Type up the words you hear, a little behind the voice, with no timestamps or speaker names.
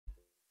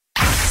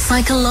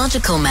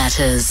Psychological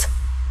Matters.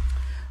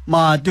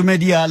 Madume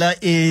Diala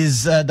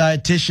is a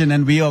dietitian,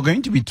 and we are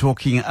going to be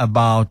talking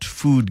about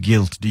food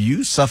guilt. Do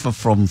you suffer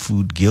from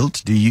food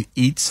guilt? Do you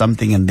eat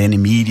something and then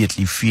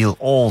immediately feel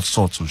all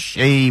sorts of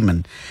shame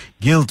and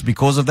guilt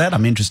because of that?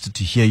 I'm interested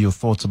to hear your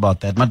thoughts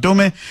about that.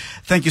 Madume,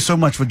 thank you so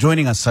much for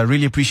joining us. I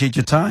really appreciate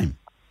your time.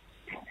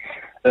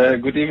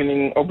 Good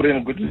evening, Aubrey,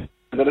 and good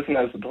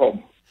listeners at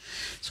home.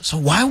 So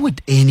why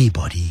would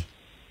anybody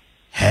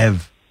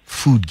have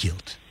food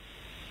guilt?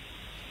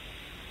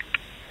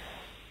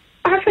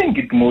 I think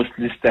it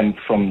mostly stems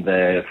from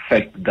the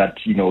fact that,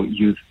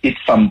 you eat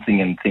something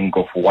and think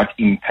of what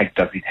impact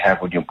does it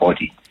have on your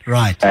body.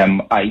 Right.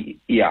 I.e.,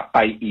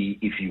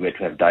 if you were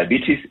to have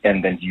diabetes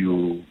and then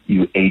you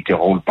ate a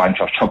whole bunch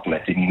of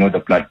chocolate and the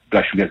blood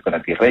sugar is going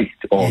to be raised,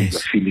 or Yes.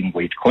 you're feeling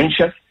weight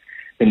conscious,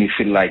 then you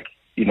feel like,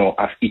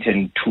 I've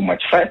eaten too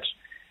much fat,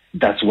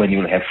 that's when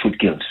you'll have food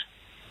guilt.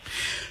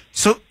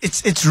 So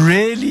it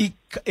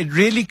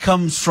really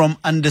comes from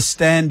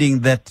understanding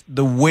that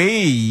the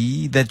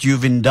way that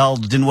you've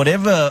indulged in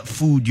whatever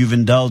food you've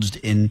indulged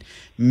in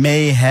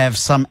may have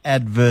some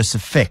adverse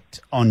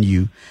effect on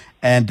you,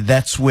 and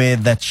that's where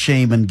that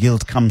shame and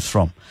guilt comes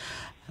from.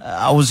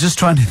 I was just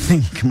trying to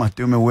think,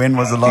 Madume, when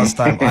was the last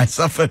time I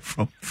suffered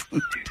from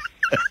food?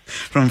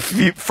 from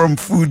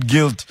food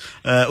guilt.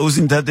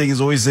 Osin Tateng is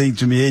always saying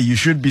to me, hey, you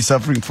should be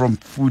suffering from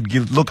food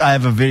guilt. Look, I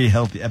have a very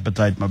healthy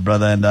appetite, my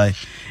brother, and I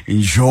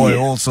enjoy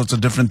all sorts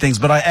of different things.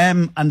 But I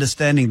am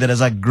understanding that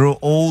as I grow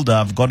older,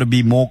 I've got to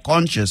be more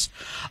conscious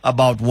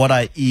about what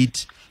I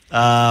eat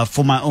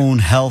for my own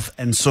health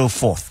and so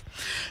forth.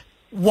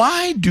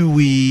 Why do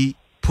we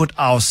put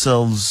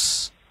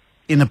ourselves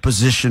in a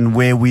position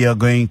where we are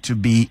going to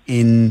be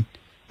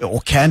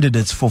or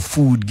candidates for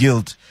food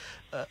guilt?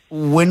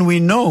 When we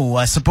know,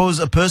 I suppose,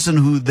 a person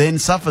who then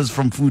suffers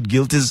from food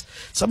guilt is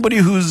somebody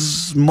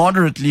who's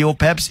moderately or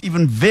perhaps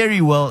even very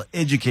well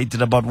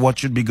educated about what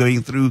should be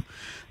going through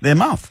their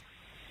mouth.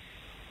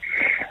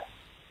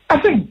 I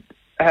think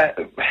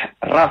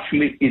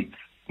roughly it's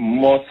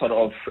more sort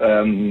of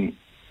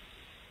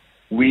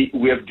we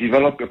have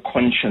developed a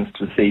conscience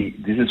to say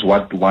this is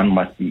what one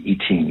must be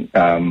eating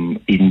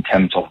in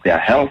terms of their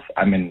health.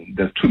 I mean,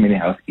 there's too many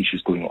health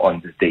issues going on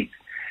these days.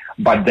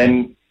 But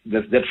then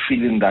there's that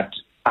feeling that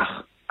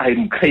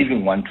I'm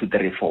craving 1, 2,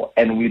 3, 4,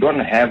 and we don't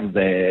have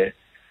the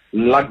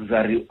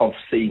luxury of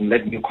saying,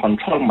 let me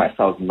control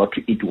myself not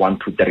to eat 1,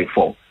 2, 3,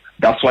 4.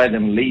 That's why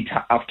then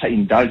later, after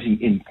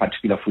indulging in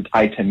particular food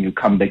item, you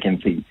come back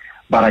and say,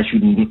 but I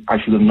should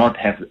not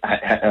have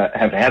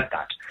had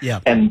that. Yeah.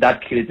 And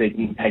that creates an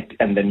impact,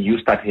 and then you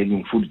start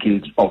having food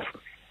guilt of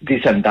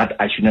this and that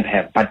I shouldn't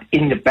have. But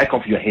in the back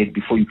of your head,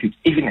 before you could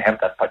even have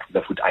that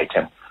particular food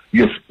item,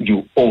 you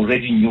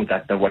already knew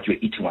that what you're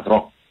eating was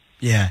wrong.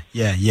 Yeah.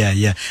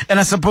 And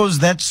I suppose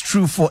that's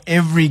true for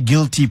every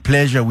guilty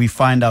pleasure we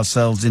find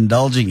ourselves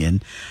indulging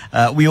in.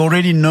 We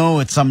already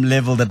know at some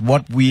level that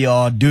what we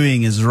are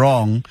doing is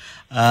wrong.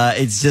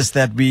 It's just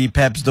that we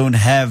perhaps don't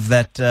have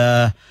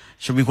that,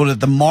 shall we call it,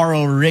 the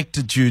moral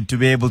rectitude to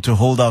be able to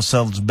hold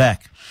ourselves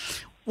back.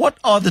 What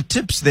are the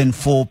tips then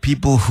for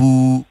people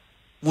who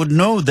would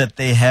know that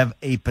they have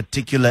a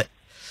particular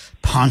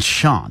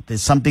penchant?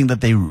 There's something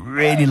that they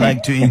really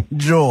like to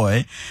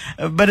enjoy,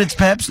 but it's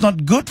perhaps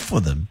not good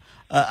for them.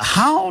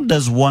 How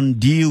does one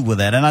deal with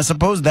that? And I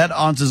suppose that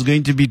answer is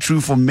going to be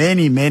true for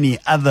many, many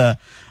other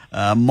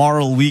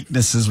moral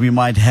weaknesses we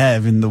might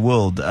have in the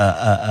world.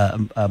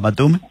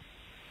 Madume?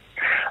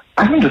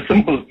 I think the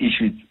simple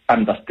issue is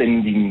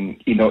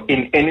understanding,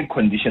 in any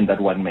condition that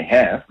one may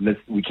have.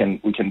 We can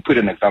put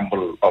an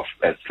example of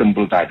a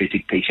simple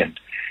diabetic patient.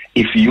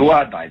 If you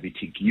are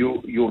diabetic,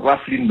 you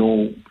roughly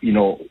know,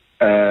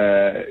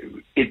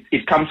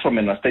 it comes from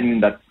an understanding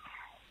that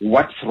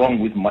what's wrong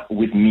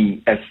with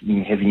me as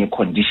in having a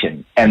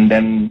condition, and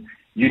then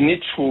you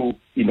need to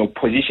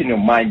position your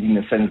mind in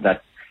the sense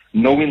that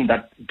knowing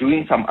that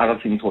doing some other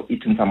things or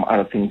eating some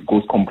other things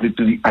goes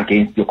completely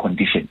against your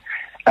condition.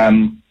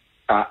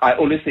 I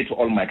always say to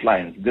all my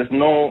clients, there's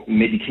no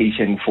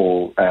medication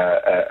for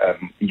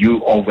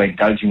you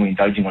overindulging or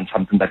indulging on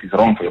something that is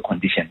wrong for your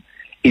condition.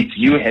 It's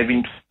you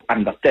having to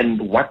understand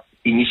what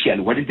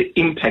is the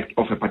impact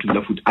of a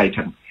particular food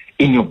item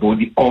in your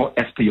body or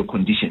as per your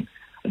condition.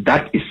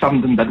 That is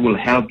something that will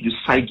help you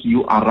psych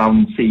you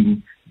around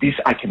saying, this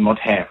I cannot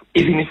have.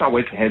 Even if I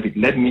were to have it,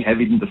 let me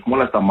have it in the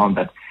smallest amount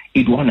that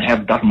it won't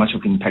have that much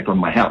of impact on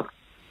my health.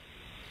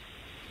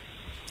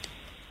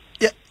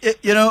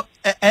 Yeah,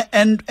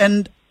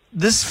 and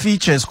this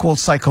feature is called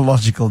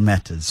Psychological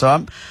Matters.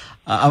 So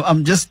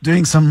I'm just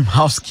doing some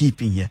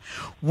housekeeping here.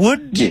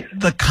 Would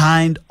the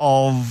kind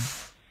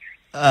of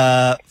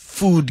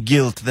food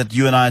guilt that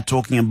you and I are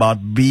talking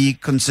about be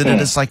considered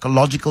a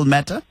psychological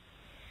matter?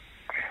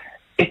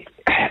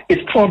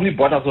 It probably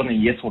borders on a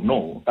yes or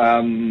no.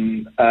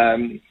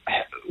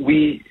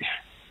 We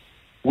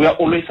are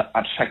always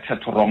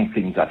attracted to wrong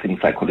things, I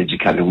think,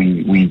 psychologically.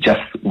 We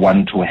just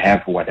want to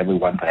have whatever we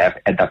want to have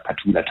at that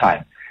particular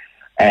time.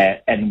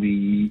 And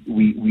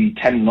we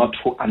tend not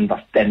to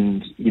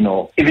understand,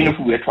 even if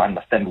we were to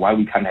understand why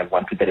we can't have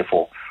 1, 2, 3,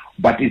 4,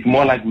 but it's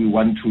more like we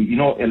want to,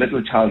 a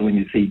little child, when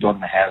you say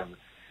don't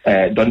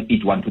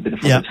eat 1, 2, 3,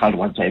 4, the child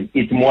wants to have,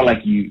 it's more like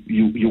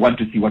you want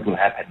to see what will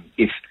happen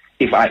if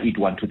I eat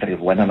 1, 2, 3,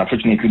 4, and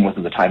unfortunately most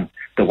of the time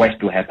the worst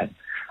do happen.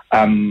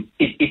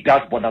 It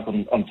does bother us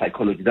on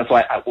psychology. That's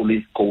why I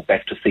always go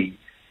back to say,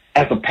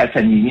 as a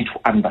person, you need to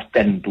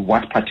understand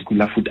what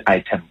particular food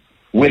item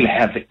will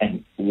have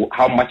and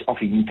how much of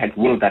an impact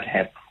will that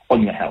have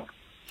on your health.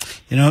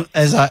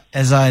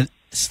 As I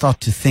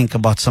start to think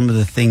about some of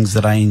the things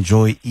that I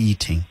enjoy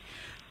eating,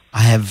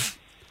 I have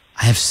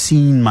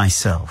seen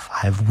myself,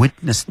 I have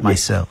witnessed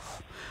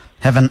myself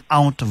have an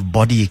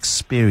out-of-body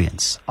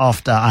experience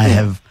after I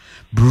have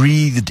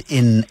breathed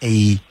in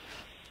a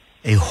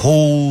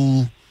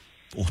whole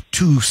or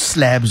 2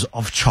 slabs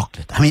of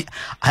chocolate. I mean,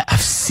 I've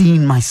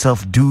seen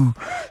myself do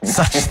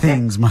such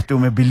things,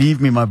 Matume.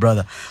 Believe me, my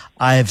brother.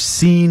 I have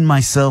seen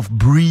myself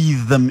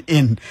breathe them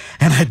in,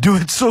 and I do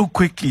it so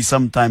quickly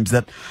sometimes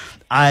that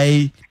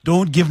I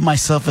don't give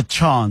myself a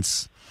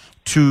chance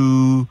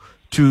to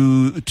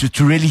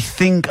really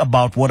think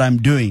about what I'm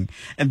doing.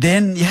 And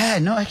then,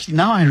 actually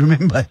now I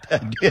remember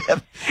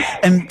that.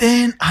 And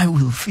then I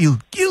will feel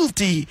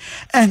guilty,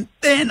 and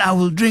then I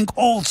will drink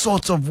all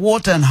sorts of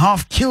water and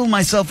half kill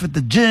myself at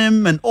the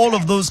gym and all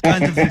of those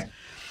kinds of things.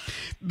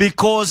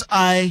 Because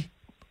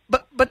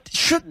but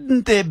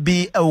shouldn't there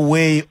be a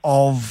way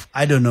of,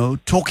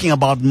 talking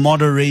about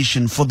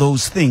moderation for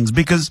those things?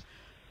 Because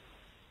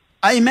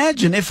I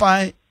imagine if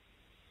I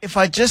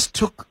just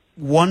took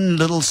 1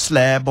 little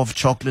slab of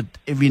chocolate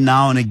every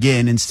now and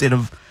again, instead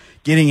of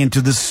getting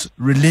into this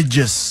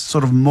religious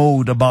sort of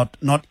mode about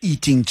not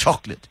eating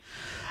chocolate,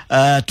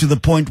 to the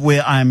point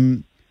where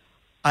I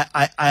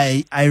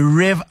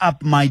rev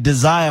up my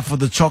desire for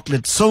the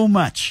chocolate so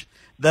much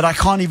that I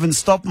can't even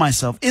stop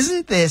myself.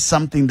 Isn't there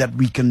something that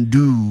we can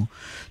do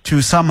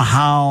to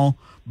somehow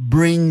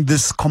bring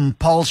this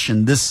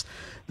compulsion, this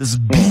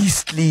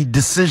beastly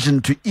decision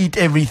to eat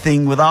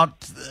everything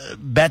without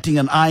batting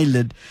an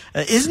eyelid?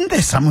 Isn't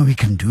there something we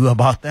can do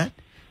about that?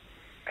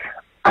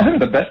 I think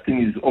the best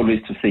thing is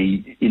always to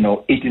say,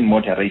 eat in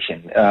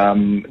moderation.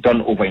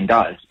 Don't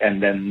overindulge. And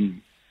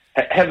then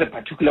have a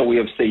particular way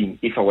of saying,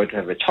 if I were to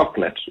have a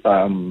chocolate,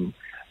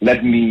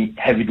 let me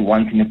have it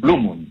once in a blue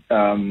moon.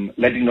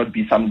 Let it not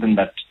be something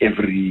that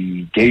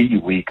every day you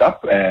wake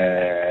up,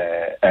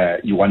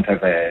 you want to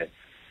have a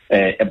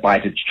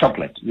bite of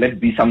chocolate. Let it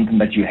be something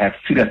that you have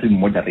seriously in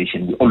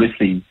moderation. We always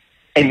say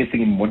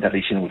anything in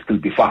moderation will still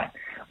be fine.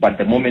 But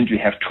the moment you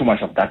have too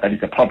much of that, that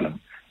is a problem.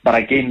 But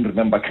again,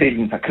 remember,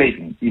 cravings are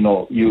cravings. You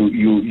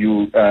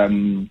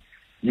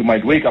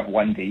might wake up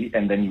one day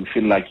and then you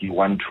feel like you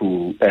want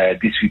to,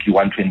 this week you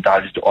want to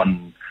indulge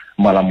on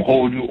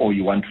malamhodu, or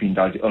you want to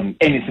indulge on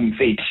anything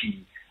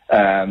fatty,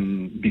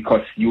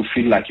 because you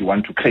feel like you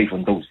want to crave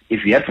on those.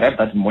 If you have to have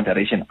that in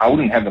moderation, I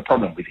wouldn't have a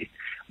problem with it.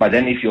 But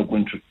then if you're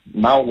going to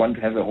now want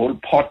to have a whole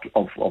pot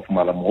of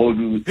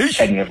malamhodu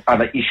and you have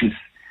other issues,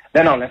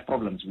 then I'll have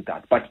problems with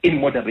that. But in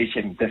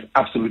moderation, there's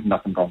absolutely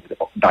nothing wrong with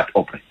that,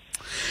 Aubrey.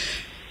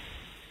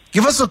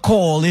 Give us a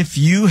call if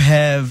you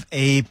have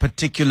a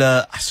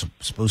particular, I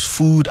suppose,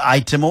 food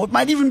item, or it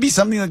might even be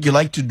something that you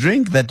like to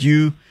drink that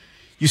you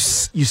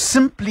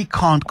simply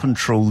can't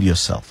control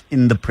yourself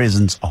in the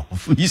presence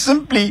of. You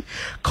simply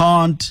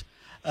can't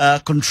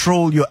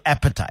control your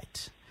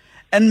appetite.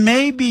 And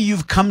maybe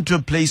you've come to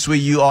a place where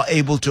you are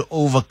able to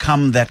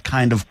overcome that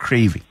kind of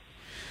craving.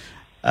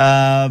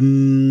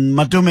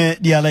 Matume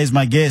Diala is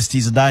my guest.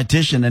 He's a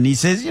dietitian, and he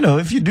says,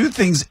 if you do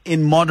things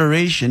in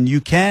moderation,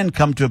 you can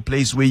come to a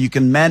place where you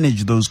can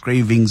manage those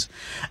cravings,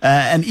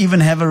 and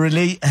even have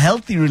a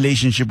healthy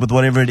relationship with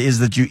whatever it is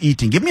that you're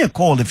eating. Give me a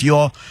call if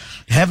you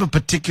have a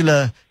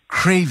particular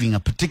craving, a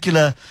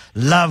particular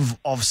love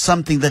of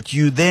something that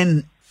you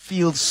then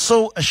feel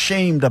so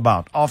ashamed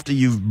about after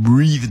you've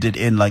breathed it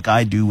in, like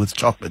I do with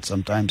chocolate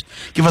sometimes.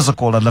 Give us a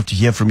call. I'd love to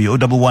hear from you.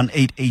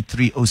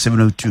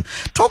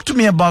 011-883-0702. Talk to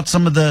me about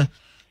some of the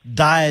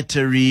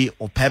dietary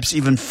or perhaps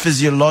even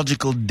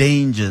physiological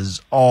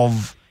dangers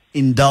of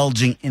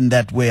indulging in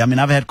that way. I mean,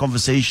 I've had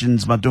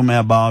conversations, Matume,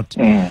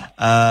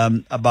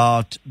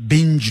 about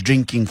binge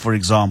drinking, for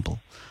example.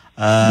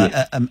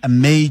 A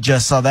major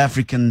South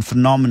African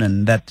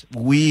phenomenon that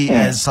we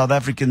as South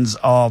Africans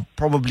are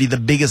probably the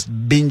biggest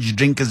binge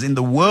drinkers in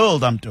the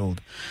world, I'm told,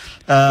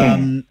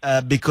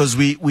 because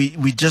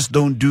we just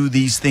don't do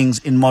these things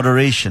in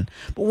moderation.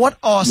 But what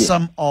are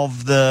some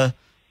of the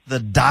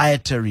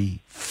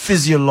dietary,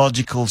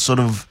 physiological sort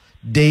of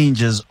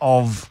dangers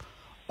of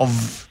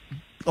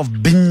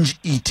binge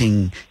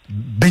eating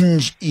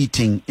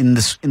in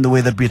the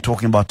way that we're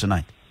talking about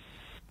tonight?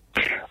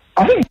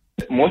 I think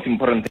the most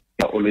important thing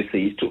I always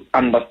say is to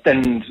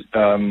understand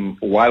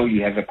why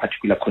you have a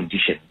particular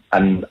condition.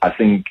 And I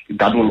think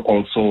that will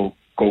also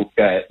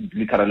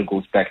literally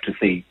goes back to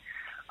say,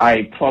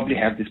 I probably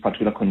have this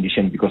particular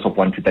condition because of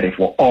 1, 2, 3,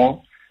 4,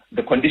 or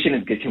the condition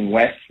is getting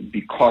worse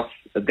because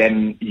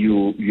then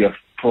you have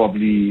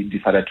probably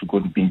decided to go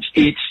to binge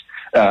eat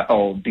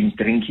or binge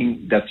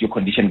drinking. That's your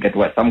condition get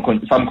worse. Some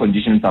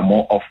conditions are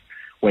more of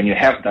when you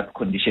have that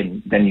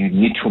condition, then you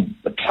need to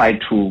try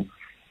to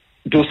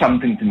do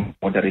something in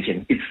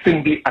moderation. It's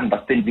simply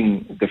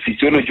understanding the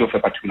physiology of a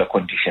particular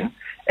condition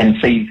and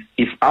say,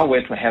 if I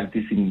were to have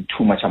this in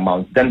too much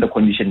amount, then the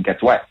condition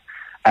gets worse.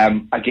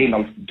 Again,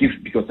 I'll give,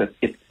 because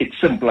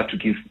it's simpler to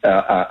give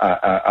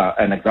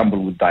an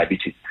example with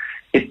diabetes.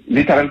 It's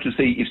literal to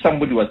say, if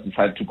somebody was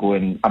decided to go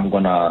and I'm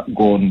going to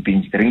go on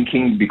binge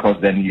drinking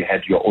because then you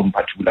had your own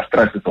particular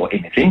stresses or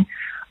anything,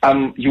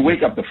 you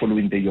wake up the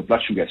following day, your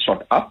blood sugar is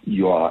shot up,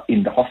 you are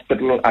in the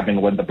hospital. I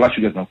mean, when the blood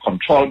sugar is not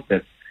controlled,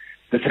 there's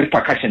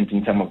repercussions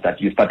in terms of that.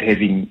 You start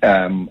having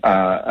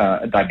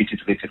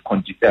diabetes-related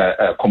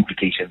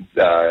complications,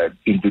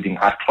 including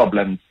heart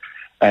problems,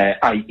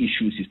 eye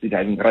issues, you start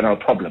having renal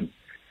problems.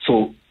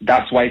 So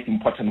that's why it's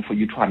important for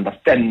you to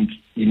understand,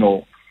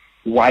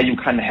 why you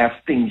can have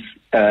things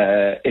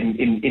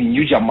in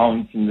huge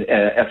amounts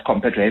as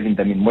compared to having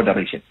them in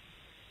moderation.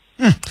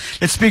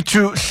 Let's speak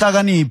to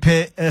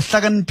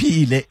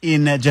Hlakaniphile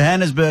in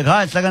Johannesburg.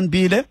 Hi,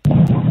 Hlakaniphile.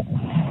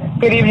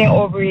 Good evening,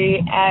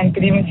 Aubrey, and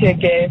good evening to your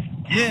guest.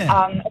 Yeah.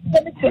 I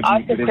wanted to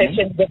ask a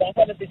question because I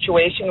have a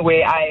situation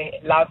where I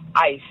love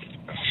ice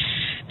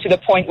to the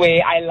point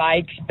where I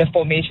like the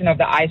formation of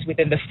the ice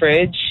within the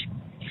fridge.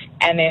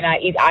 And then I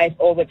eat ice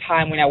all the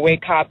time. When I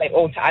wake up,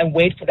 I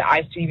wait for the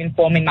ice to even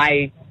form in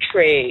my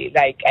tray.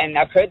 And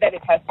I've heard that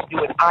it has to do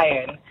with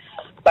iron.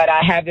 But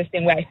I have this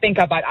thing where I think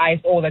about ice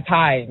all the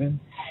time,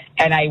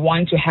 and I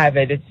want to have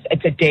it.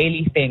 It's a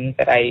daily thing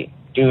that I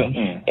do.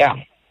 Mm-hmm. Yeah.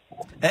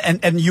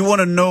 And you want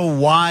to know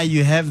why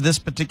you have this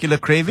particular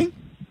craving?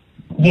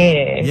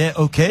 Yeah. Yeah.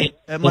 Okay.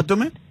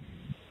 Madume?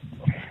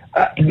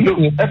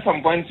 Look, at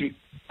some point,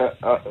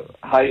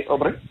 hi,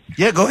 Aubrey.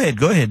 Yeah. Go ahead,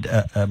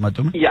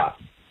 Madume. Yeah.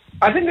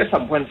 I think at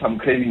some point, some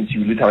cravings,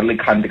 you literally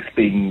can't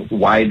explain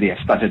why they have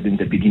started in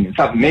the beginning.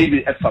 So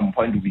maybe at some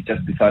point we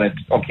just decided,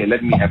 okay,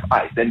 let me have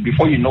ice. Then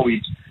before you know it,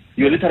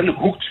 you're literally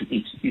hooked to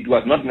it. It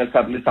was not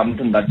necessarily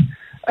something that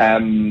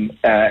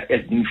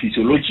has been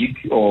physiologic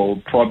or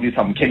probably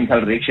some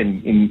chemical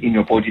reaction in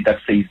your body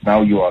that says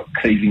now you are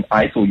craving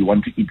ice or you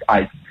want to eat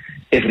ice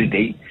every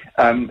day.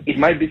 It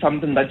might be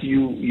something that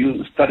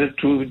you started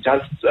to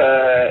just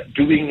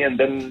doing, and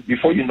then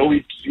before you know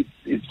it,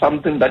 it's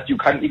something that you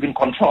can't even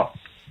control.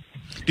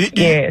 Do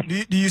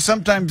you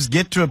sometimes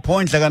get to a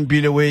point, like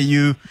Peter, where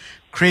you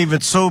crave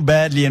it so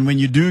badly, and when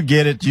you do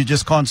get it, you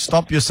just can't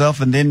stop yourself,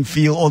 and then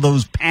feel all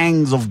those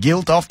pangs of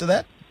guilt after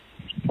that?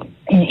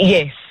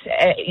 Yes,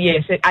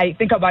 yes. I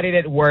think about it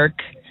at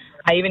work.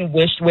 I even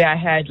wished where I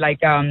had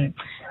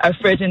a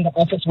fridge in the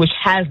office which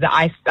has the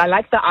ice. I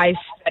like the ice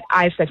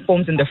that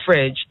forms in the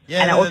fridge.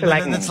 Yeah, and I also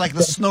that's like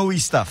the snowy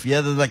stuff.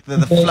 Yeah,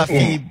 the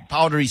fluffy,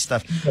 powdery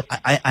stuff.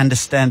 I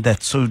understand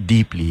that so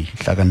deeply,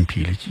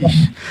 Hlakaniphile.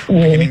 I'm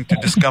beginning to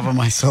discover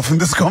myself in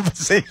this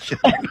conversation.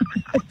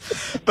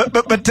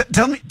 but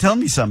tell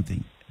me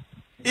something.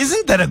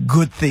 Isn't that a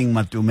good thing,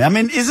 Madume? I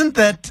mean, isn't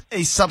that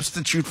a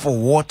substitute for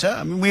water?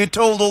 I mean, we're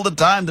told all the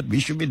time that we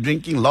should be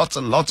drinking lots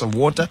and lots of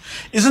water.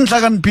 Isn't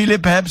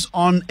Hlakaniphile perhaps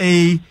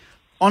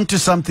onto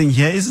something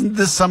here? Isn't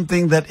this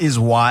something that is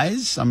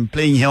wise? I'm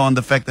playing here on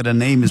the fact that her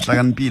name is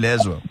Hlakaniphile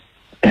as well.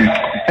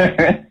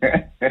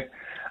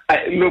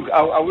 Look,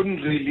 I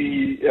wouldn't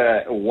really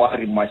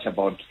worry much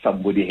about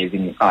somebody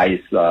having ice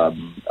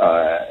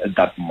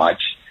that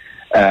much.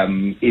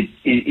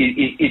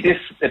 It is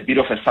a bit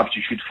of a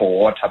substitute for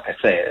water per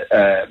se,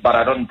 but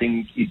I don't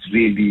think it's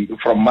really,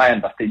 from my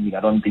understanding, I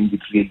don't think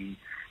it really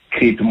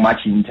creates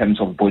much in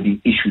terms of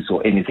body issues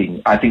or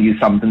anything. I think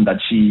it's something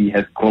that she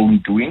has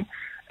grown doing,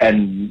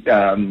 and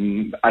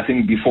I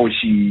think before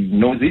she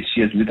knows it,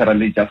 she is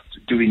literally just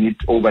doing it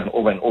over and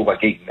over and over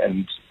again.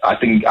 And I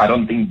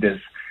don't think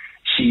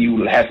she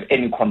will have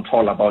any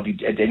control about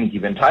it at any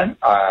given time,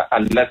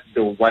 unless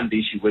the one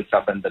day she wakes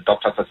up and the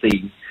doctors are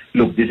saying,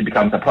 look, this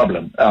becomes a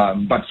problem.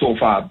 But so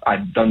far, I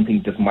don't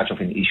think there's much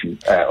of an issue.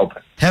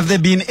 Have there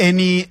been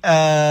any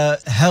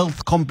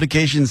health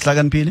complications,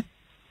 Hlakaniphile?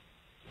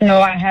 No,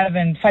 I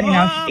haven't. Funny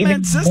enough,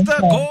 man, sister,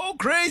 go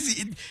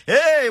crazy.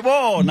 Hey,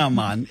 whoa, now,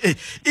 man.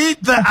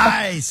 Eat the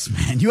ice,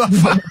 man. You are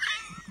fine.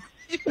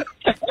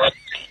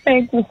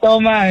 Thank you so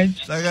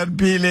much.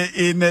 Hlakaniphile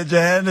in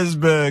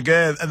Johannesburg.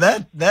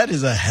 That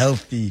is a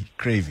healthy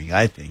craving,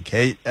 I think.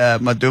 Hey,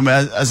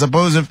 Madume, I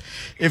suppose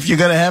if you're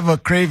going to have a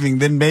craving,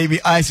 then maybe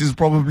ice is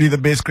probably the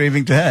best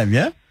craving to have,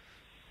 yeah?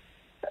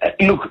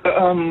 Look,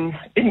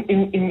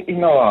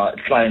 in our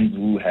clients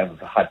who have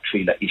heart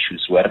failure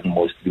issues, where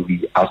mostly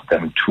we ask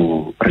them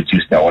to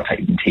reduce their water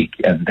intake.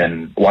 And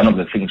then one of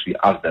the things we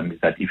ask them is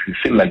that if you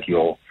feel like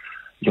your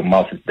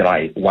mouth is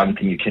dry, one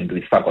thing you can do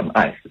is suck on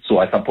ice. So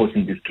I suppose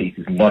in this case,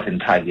 it's not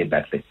entirely a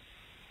bad thing.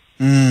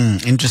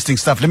 Interesting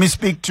stuff. Let me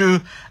speak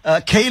to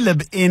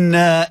Caleb in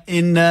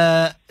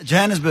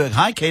Johannesburg.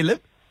 Hi, Caleb.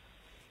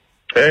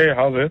 Hey,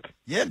 how's it?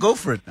 Yeah, go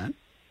for it, man.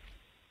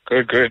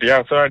 Good.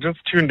 Yeah, so I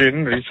just tuned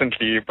in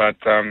recently, but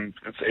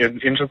it's an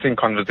interesting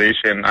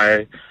conversation.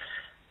 I,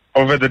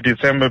 over the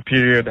December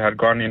period, had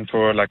gone in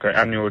for like an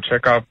annual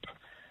checkup,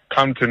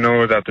 come to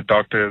know that the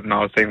doctor is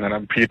now saying that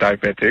I'm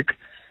pre-diabetic. It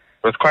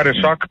was quite a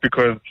shock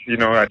because,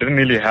 I didn't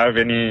really have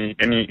any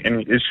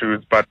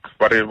issues, but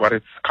what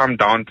it's come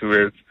down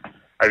to is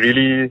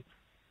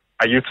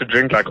I used to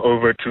drink like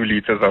over 2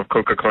 liters of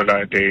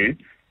Coca-Cola a day.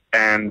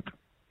 And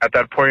at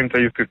that point, I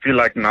used to feel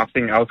like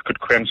nothing else could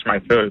quench my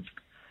thirst.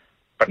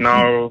 But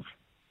now,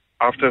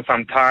 after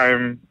some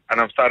time,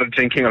 and I've started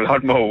drinking a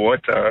lot more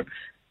water,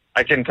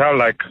 I can tell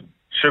like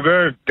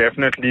sugar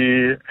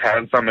definitely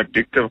has some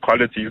addictive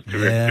qualities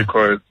to it,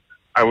 because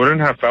I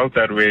wouldn't have felt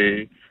that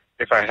way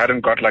if I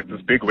hadn't got like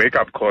this big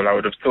wake-up call. I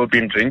would have still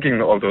been drinking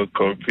all those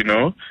Cokes, you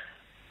know?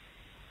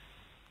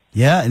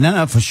 Yeah,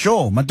 no, for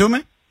sure.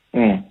 Madume?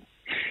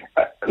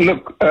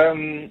 Look,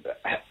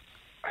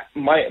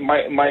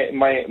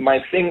 my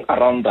thing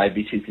around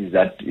diabetes is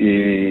that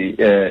he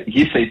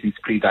says he's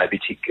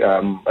pre-diabetic.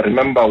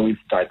 Remember, with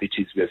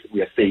diabetes,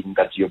 we are saying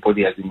that your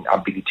body has an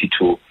ability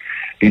to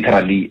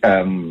literally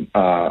deal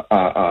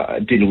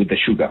with the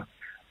sugar.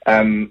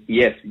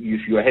 Yes,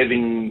 if you're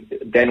having,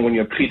 then when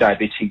you're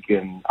pre-diabetic,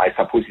 and I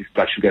suppose his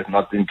blood sugar is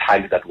not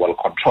entirely that well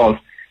controlled,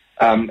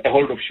 a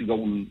hold of sugar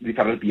will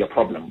literally be a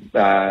problem.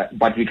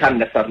 But we can't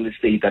necessarily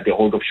say that the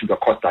hold of sugar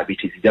caused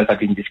diabetes. It's just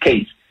that in this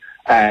case,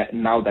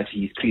 now that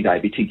he is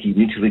pre-diabetic, he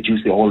needs to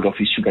reduce the hold of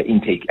his sugar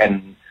intake.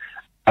 And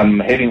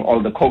having all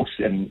the Cokes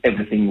and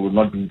everything will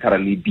not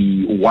literally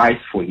be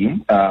wise for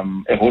him. A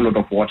whole lot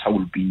of water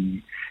will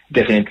be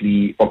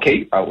definitely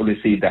okay. I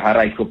always say the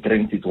hierarchy of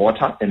drinks is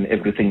water and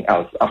everything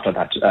else after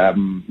that.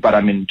 But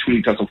I mean, 2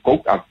 liters of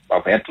Coke,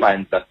 I've had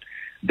clients that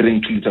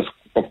drink 2 liters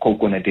of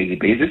Coke on a daily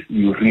basis.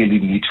 You really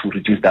need to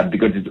reduce that,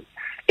 because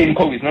in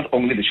Coke, it's not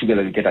only the sugar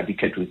that you get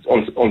addicted to, it's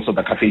also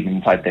the caffeine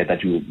inside there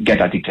that you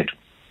get addicted to.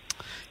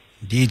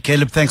 Indeed,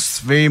 Caleb, thanks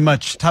very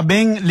much.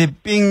 Tabeng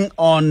Liping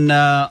on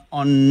the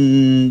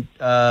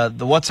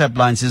WhatsApp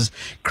line says,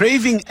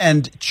 craving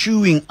and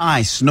chewing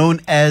ice,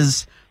 known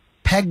as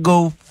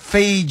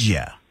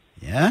pagophagia,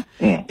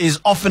 is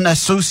often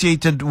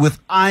associated with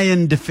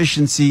iron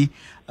deficiency,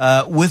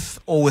 with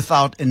or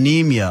without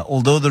anemia,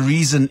 although the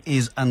reason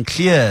is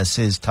unclear,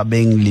 says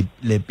Tabeng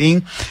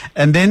Leping.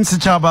 And then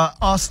Sechaba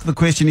asked the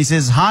question, he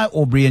says, hi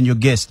Aubrey and your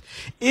guest,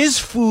 is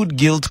food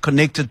guilt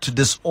connected to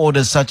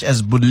disorders such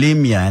as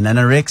bulimia and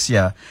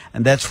anorexia?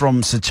 And that's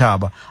from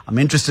Sechaba. I'm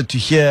interested to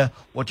hear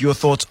what your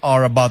thoughts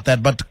are about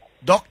that. But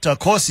Dr.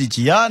 Kosi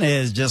Giane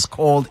has just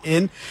called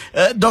in.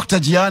 Dr.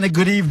 Giane,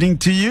 good evening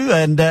to you,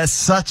 and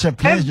such a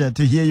pleasure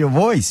to hear your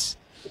voice.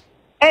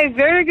 A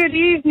very good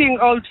evening,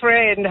 old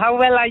friend. How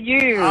well are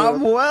you? I'm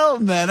well,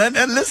 man. And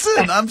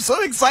listen, I'm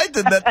so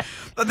excited that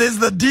there's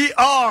the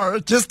DR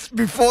just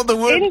before the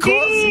word Indeed.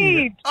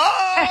 Kosi.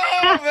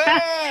 Oh,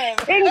 man.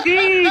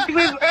 Indeed.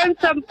 We've earned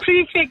some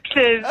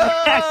prefixes.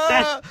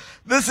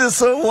 This is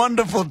so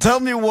wonderful. Tell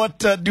me, what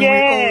do we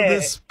owe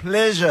this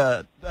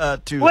pleasure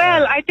to?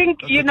 Well, I think,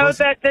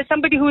 that there's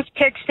somebody who's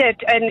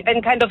texted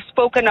and kind of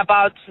spoken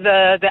about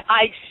the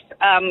ice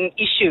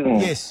issue.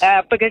 Yes.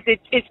 Because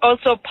it's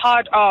also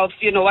part of,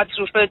 what's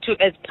referred to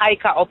as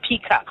pica or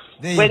pica.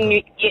 When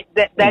you get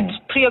that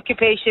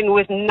preoccupation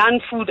with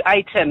non-food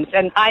items,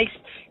 and ice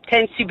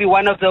tends to be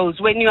one of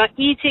those. When you are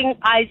eating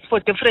ice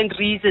for different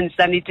reasons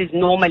than it is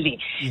normally.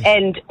 Yes.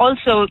 And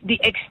also the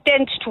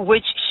extent to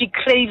which she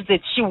craves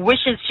it. She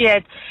wishes she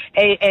had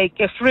a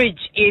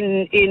fridge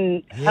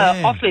in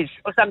her office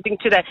or something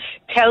to that,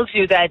 tells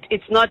you that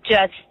it's not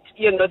just,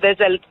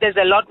 there's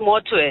a lot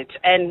more to it.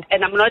 And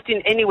I'm not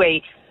in any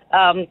way,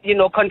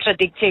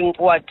 contradicting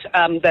what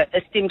the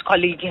esteemed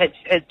colleague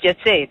has just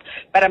said.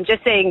 But I'm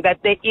just saying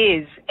that there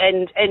is,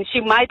 and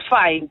she might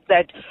find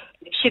that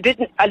she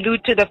didn't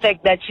allude to the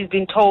fact that she's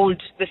been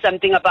told there's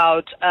something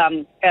about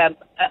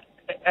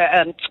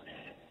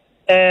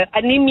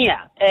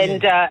anemia,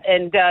 and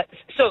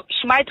so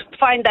she might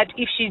find that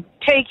if she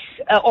takes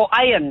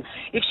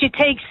if she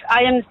takes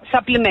iron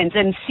supplements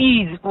and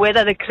sees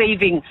whether the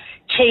craving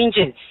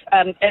changes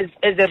as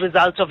a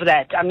result of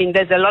that. I mean,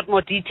 there's a lot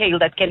more detail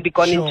that can be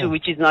gone into,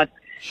 which is not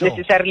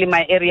necessarily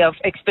my area of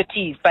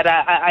expertise. But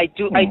I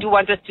do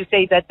want us to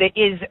say that there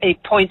is a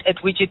point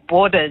at which it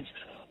borders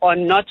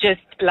on not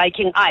just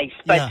liking ice,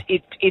 but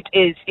it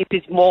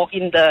is more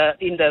in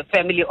the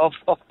family of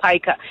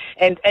pica.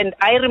 And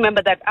I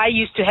remember that I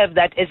used to have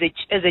that as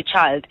a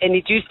child, and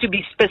it used to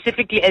be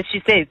specifically, as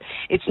she says,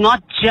 it's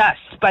not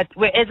just, but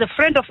whereas a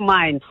friend of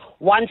mine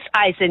wants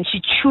ice and she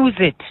chews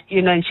it,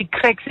 and she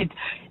cracks it,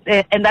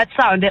 and that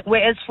sound.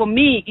 Whereas for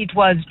me, it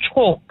was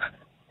chalk.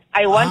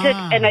 I wanted,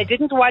 and I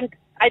didn't want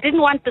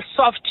the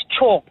soft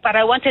chalk, but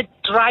I wanted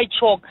dry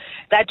chalk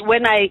that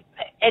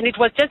and it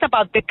was just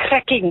about the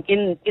cracking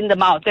in the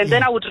mouth. And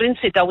then I would rinse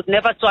it. I would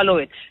never swallow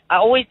it. I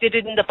always did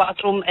it in the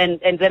bathroom,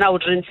 and then I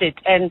would rinse it.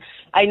 And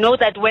I know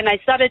that when I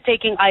started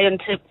taking iron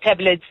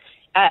tablets,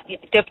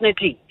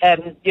 definitely,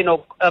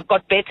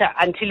 got better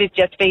until it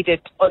just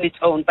faded on its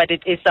own. But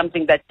it is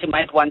something that you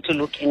might want to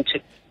look into.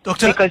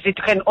 Doctor, because it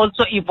can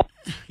also evolve.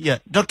 Yeah,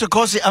 Dr.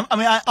 Kosi,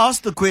 I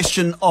asked the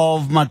question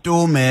of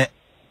Matome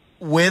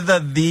whether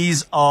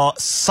these are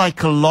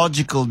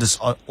psychological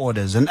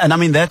disorders. And I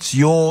mean, that's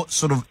your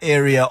sort of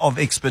area of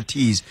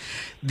expertise.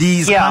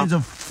 These kinds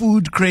of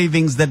food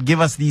cravings that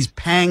give us these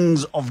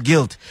pangs of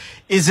guilt.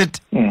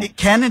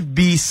 Can it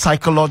be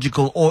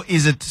psychological, or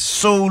is it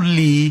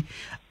solely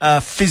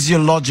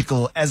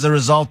physiological as a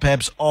result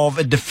perhaps of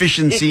a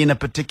deficiency in a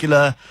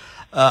particular,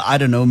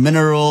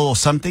 mineral or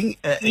something?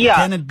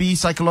 Can it be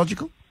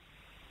psychological?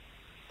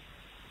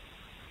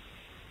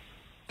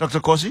 Dr.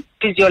 Kosi?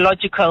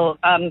 Physiological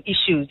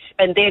issues.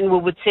 And then we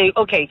would say,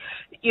 okay,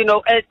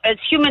 as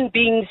human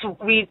beings,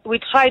 we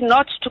try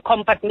not to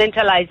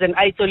compartmentalize and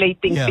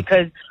isolate things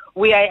because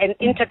we are an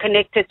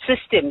interconnected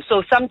system.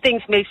 So some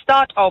things may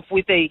start off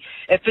with a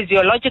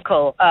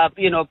physiological,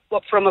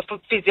 from a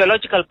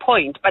physiological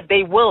point, but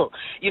they will.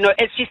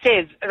 As she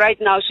says, right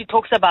now she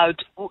talks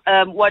about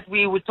what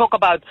we would talk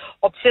about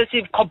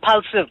obsessive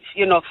compulsive,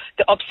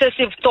 the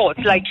obsessive thoughts,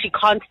 like she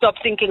can't stop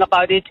thinking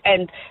about it,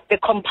 and the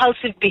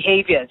compulsive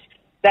behaviors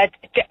that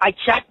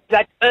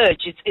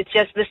urge, it's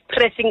just this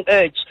pressing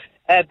urge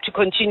to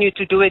continue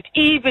to do it,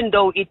 even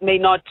though it may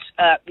not,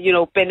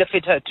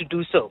 benefit her to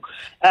do so.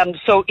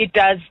 So it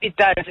does.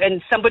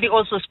 And somebody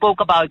also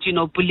spoke about,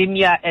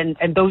 bulimia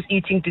and those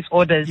eating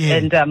disorders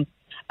and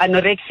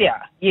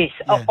anorexia. Yes,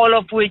 all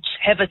of which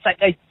have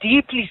a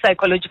deeply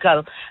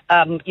psychological,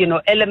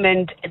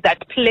 element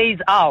that plays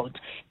out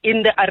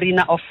in the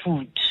arena of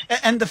food.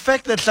 And the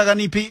fact that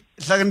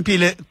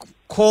Hlakaniphile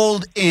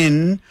called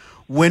in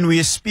when we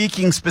are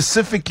speaking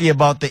specifically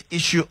about the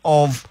issue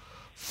of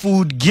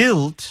food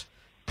guilt,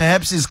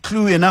 perhaps is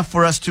clue enough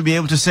for us to be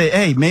able to say,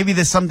 hey, maybe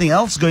there's something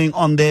else going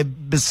on there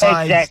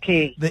besides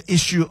the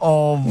issue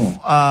of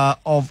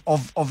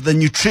the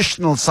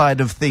nutritional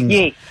side of things.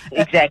 Yes,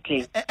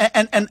 exactly.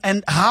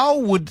 And how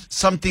would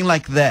something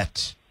like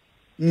that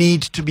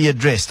need to be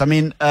addressed? I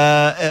mean,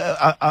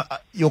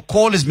 your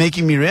call is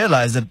making me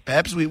realize that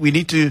perhaps we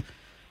need to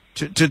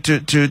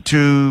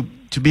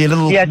be a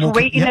little more, to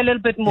weigh in a little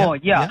bit more.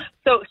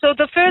 So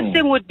the first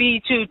thing would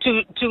be to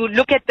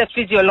look at the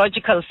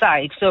physiological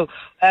side. So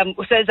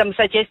says I'm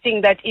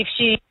suggesting that if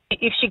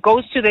she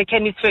goes to the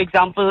chemist, for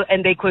example,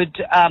 and they could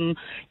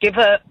give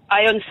her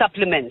iron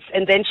supplements,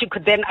 and then she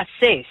could then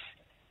assess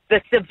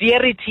the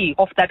severity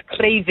of that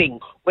craving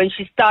when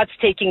she starts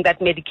taking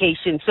that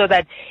medication, so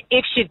that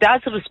if she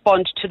does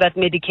respond to that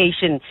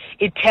medication,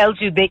 it tells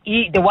you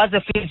there was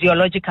a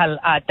physiological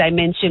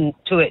dimension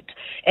to it.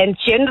 And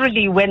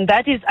generally, when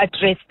that is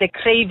addressed, the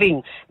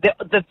craving,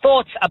 the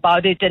thoughts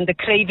about it and the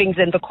cravings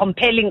and the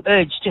compelling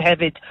urge to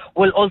have it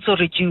will also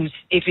reduce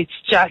if it's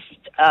just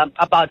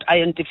about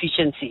iron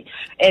deficiency.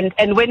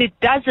 And when it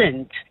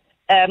doesn't,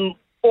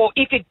 or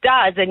if it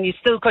does and you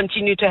still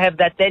continue to have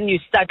that, then you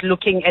start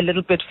looking a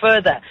little bit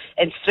further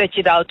and stretch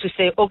it out to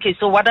say, okay,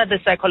 so what are the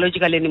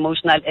psychological and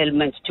emotional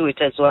elements to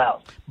it as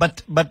well?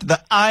 But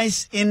the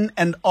ice in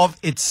and of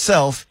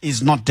itself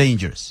is not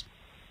dangerous.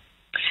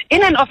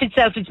 In and of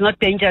itself, it's not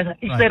dangerous.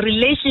 It's the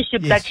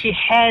relationship that she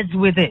has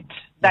with it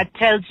that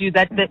tells you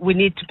that we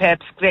need to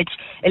perhaps scratch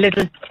a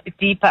little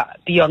deeper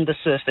beyond the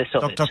surface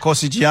of it. Dr.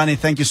 Kosi Jiyane,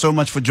 thank you so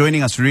much for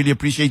joining us. Really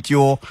appreciate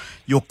your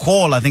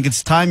call. I think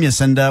it's time, yes,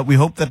 and we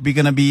hope that we're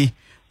going to be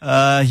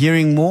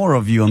hearing more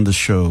of you on the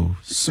show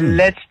soon.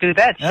 Let's do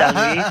that, shall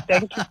we?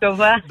 Thank you so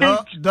much.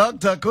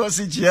 Dr.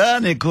 Kosi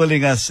Jiyane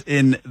calling us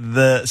in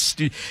the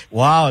studio.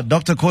 Wow,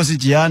 Dr. Kosi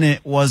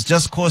Jiyane was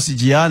just Kosi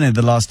Jiyane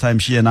the last time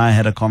she and I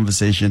had a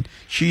conversation.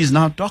 She is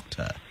now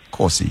Dr.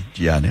 Kosi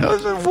Jiyane.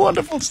 Oh,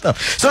 wonderful stuff.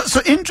 So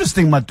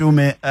interesting,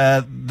 Matume,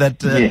 that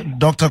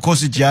Dr.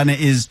 Kosi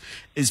Jiyane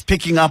is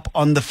picking up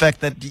on the fact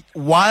that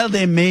while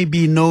there may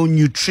be no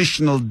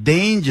nutritional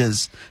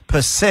dangers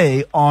per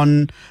se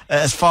on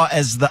as far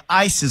as the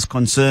ice is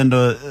concerned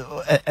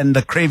and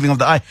the craving of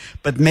the ice,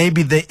 but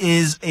maybe there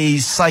is a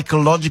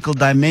psychological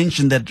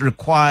dimension that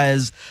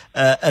requires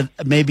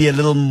maybe a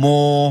little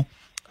more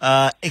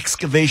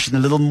excavation, a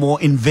little more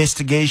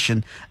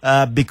investigation,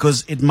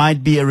 because it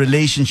might be a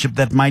relationship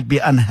that might be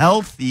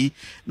unhealthy,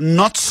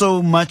 not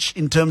so much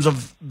in terms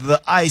of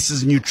the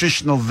ice's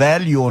nutritional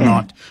value or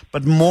not,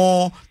 but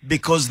more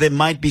because there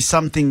might be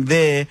something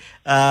there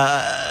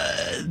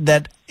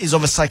that is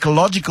of a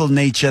psychological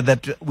nature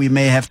that we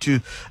may have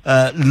to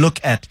look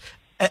at.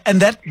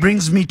 And that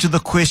brings me to the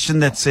question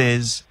that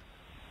says,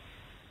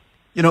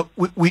 you know,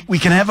 we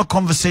can have a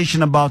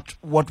conversation about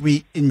what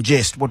we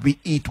ingest, what we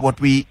eat,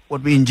 what we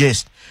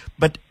ingest,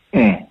 but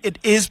it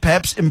is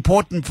perhaps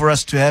important for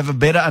us to have a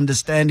better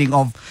understanding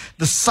of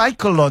the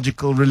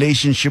psychological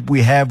relationship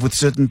we have with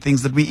certain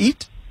things that we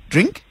eat,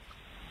 drink.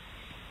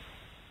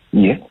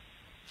 Yeah,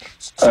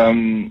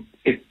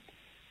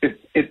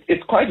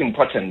 it's quite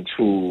important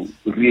to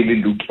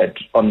really look at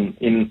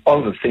in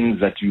all the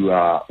things that we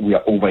are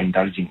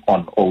overindulging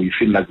on, or we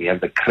feel like we have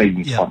the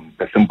craving on.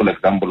 The simple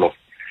example of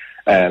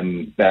a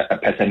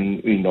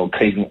person,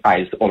 craving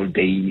ice all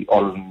day,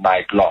 all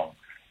night long.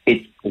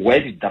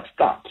 Where did that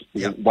start?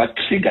 What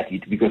triggered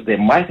it? Because there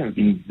must have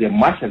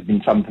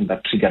been something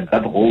that triggered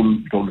that whole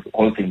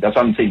thing. That's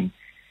what I'm saying.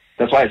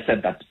 That's why I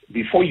said that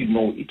before you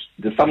know it,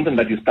 there's something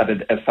that you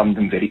started as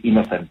something very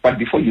innocent, but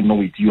before you know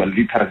it, you are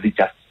literally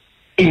just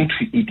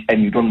into it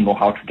and you don't know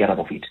how to get out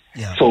of it.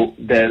 Yeah. So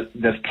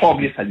there's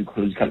probably a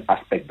psychological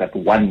aspect that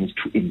one needs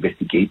to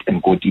investigate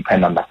and go deep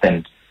and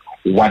understand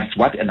what's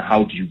what and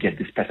how do you get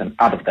this person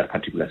out of that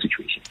particular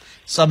situation.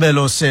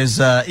 Sabelo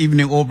says,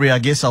 evening Aubrey, I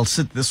guess I'll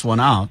sit this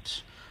one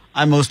out.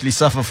 I mostly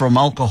suffer from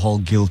alcohol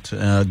guilt.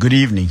 Good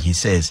evening, he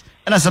says.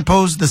 And I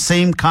suppose the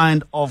same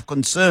kind of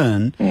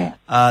concern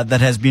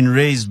that has been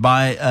raised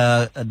by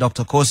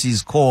Dr.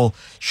 Kosi's call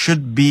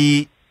should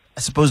be, I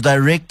suppose,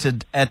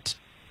 directed at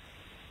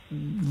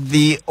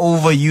the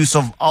overuse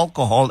of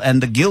alcohol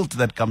and the guilt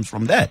that comes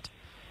from that.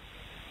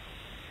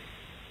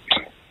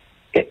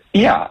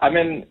 Yeah, I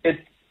mean,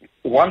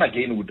 one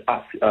again would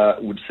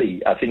say,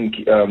 I think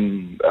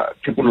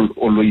people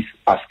always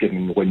ask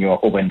me when you're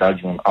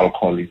overindulging on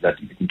alcohol is that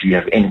do you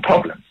have any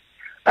problems?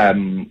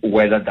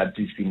 Whether that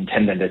is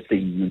intended, let's say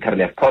you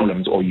currently have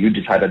problems or you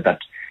decided that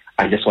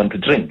I just want to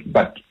drink.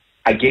 But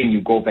again, you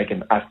go back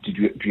and ask, do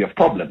you have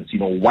problems?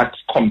 What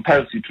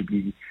compels you to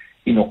be,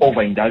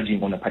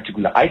 overindulging on a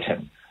particular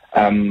item?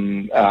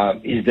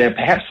 Is there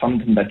perhaps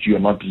something that you're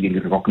not really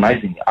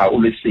recognizing? I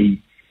always say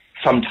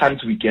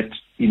sometimes we get,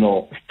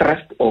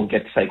 stressed or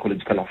get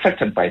psychologically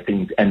affected by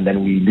things, and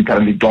then we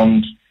literally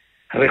don't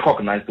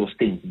recognize those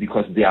things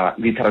because they are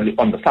literally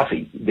on the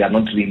surface. They are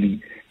not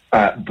really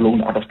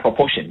blown out of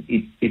proportion.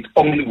 It's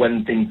only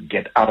when things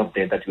get out of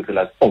there that you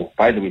realize, oh,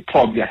 by the way,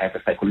 probably I have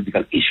a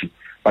psychological issue.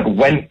 But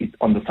when it's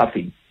on the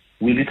surface,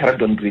 we literally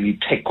don't really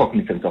take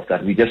cognizance of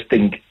that. We just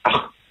think,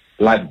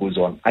 life goes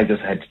on. I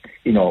just had,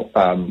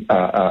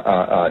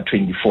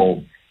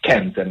 24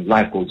 cans and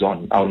life goes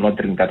on. I'll not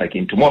drink that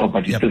again tomorrow,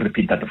 but you still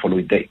repeat that the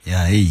following day.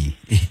 Yeah,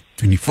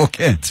 24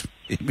 cans.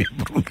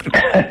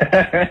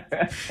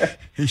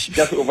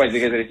 Just over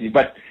exaggerating,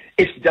 but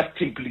it's just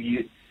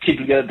typically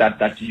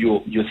that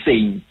you're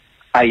saying,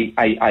 I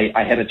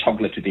had a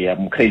chocolate today.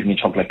 I'm craving a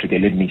chocolate today.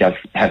 Let me just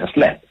have a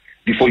slap.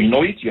 Before you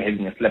know it, you're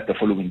having a slap the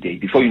following day.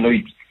 Before you know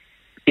it,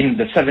 in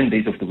the 7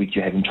 days of the week,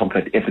 you're having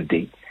chocolate every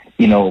day.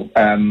 There's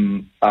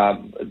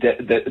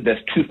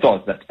two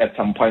thoughts that at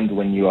some point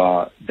when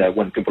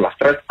when people are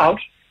stressed out,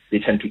 they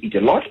tend to eat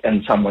a lot,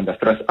 and some when they're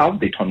stressed out,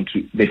 they tend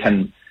to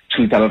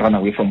run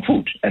away from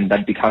food, and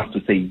that becomes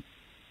to say,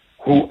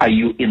 who are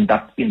you in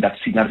that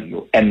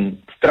scenario?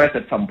 And stress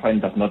at some point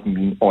does not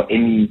mean, or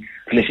any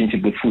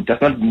relationship with food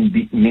does not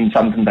mean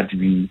something that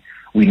we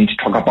need to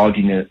talk about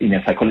in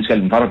a psychological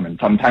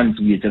environment. Sometimes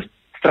we just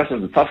stress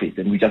at the surface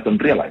and we just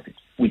don't realize it.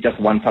 We just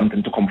want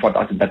something to comfort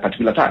us in that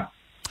particular time.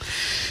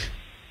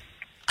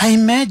 I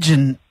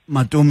imagine,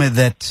 Matome,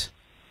 that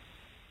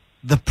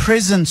the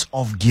presence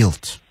of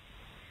guilt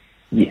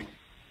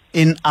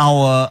in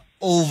our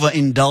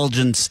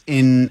overindulgence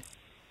in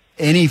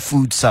any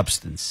food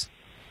substance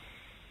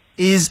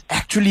is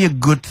actually a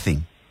good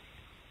thing,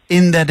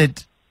 in that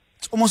it's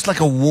almost like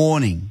a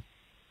warning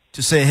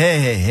to say,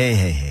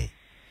 hey,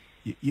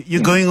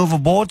 you're going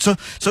overboard. So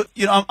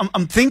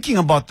I'm thinking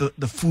about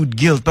the food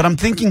guilt, but I'm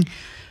thinking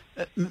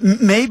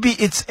maybe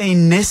it's a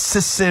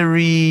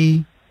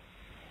necessary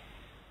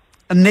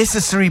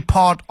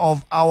part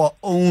of our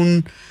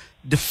own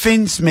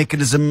defense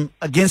mechanism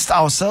against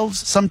ourselves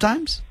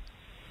sometimes.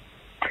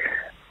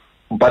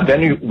 But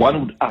then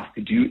one would ask,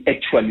 do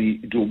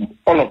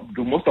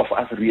most of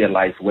us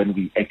realize when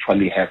we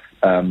actually have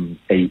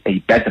a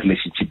bad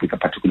relationship with a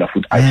particular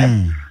food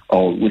item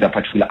or with a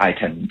particular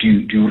item? Do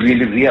you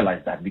really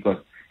realize that? Because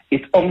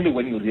it's only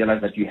when you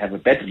realize that you have a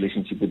bad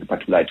relationship with a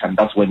particular item,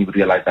 that's when you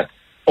realize that,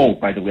 oh,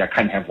 by the way, I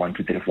can't have 1,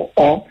 2, 3, 4.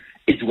 Or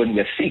it's when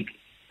we're sick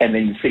and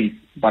then you say,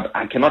 but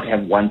I cannot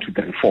have 1, 2,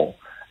 3, 4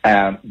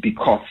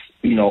 because,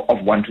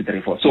 of 1, 2,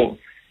 3, 4. So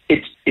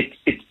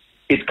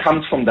it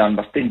comes from the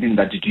understanding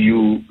that do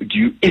you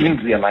even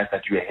realize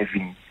that you are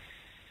having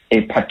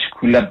a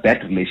particular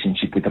bad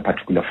relationship with a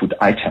particular food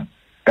item?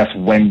 That's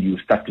when you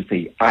start to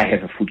say, I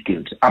have a food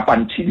guilt. Up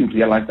until you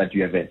realize that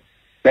you have a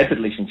bad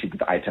relationship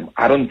with the item,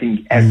 I don't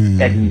think as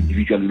an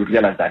individual you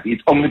realize that.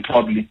 It's only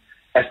probably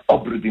as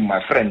Aubrey being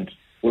my friend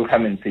will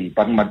come and say,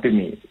 but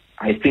Matemi,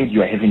 I think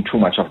you are having too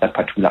much of that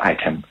particular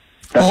item.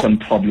 That's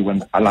probably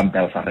when alarm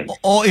bells are raised.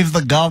 Or if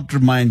the gout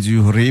reminds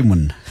you,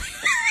 Raymond.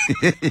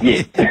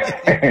 Yes.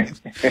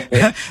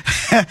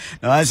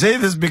 Now, I say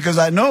this because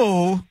I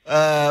know,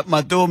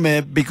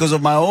 Matome, because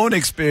of my own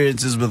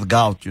experiences with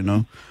gout,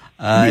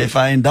 If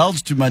I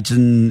indulge too much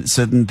in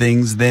certain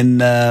things,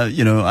 then,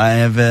 I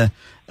have a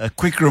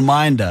quick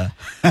reminder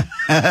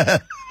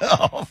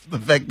of the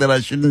fact that I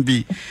shouldn't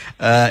be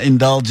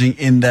indulging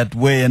in that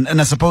way. And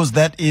I suppose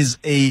that is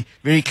a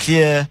very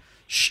clear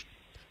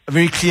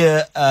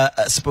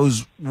I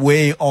suppose,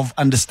 way of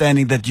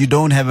understanding that you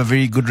don't have a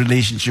very good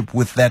relationship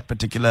with that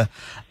particular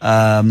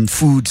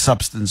food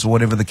substance or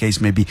whatever the case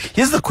may be.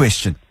 Here's the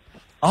question.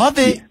 Are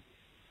there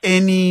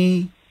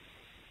any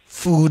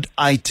food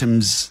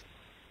items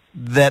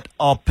that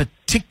are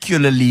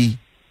particularly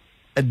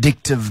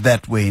addictive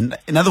that way?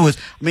 In other words,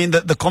 I mean,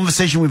 the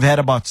conversation we've had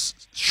about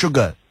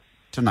sugar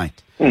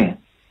tonight.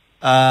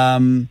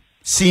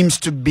 seems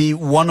to be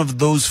one of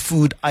those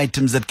food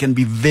items that can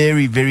be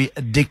very, very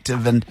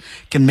addictive and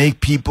can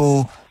make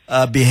people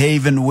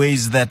behave in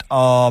ways that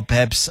are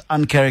perhaps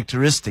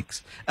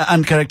uncharacteristic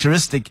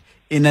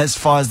in as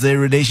far as their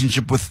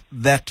relationship with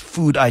that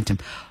food item.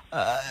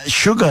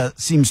 Sugar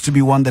seems to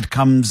be one that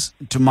comes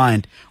to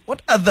mind.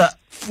 What other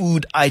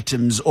food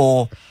items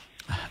that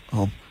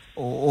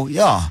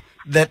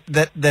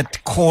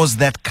cause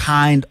that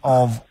kind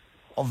of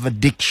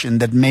addiction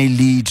that may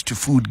lead to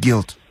food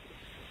guilt?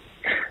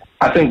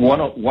 I think one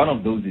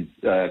of those is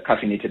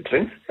caffeinated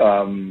drinks,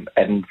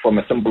 and from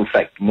a simple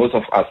fact, most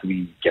of us,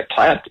 we get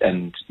tired,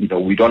 and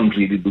we don't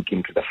really look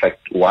into the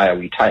fact why are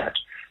we tired.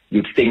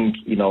 You'd think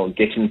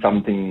getting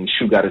something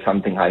sugary,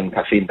 something high in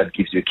caffeine that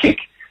gives you a kick,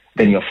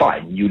 then you're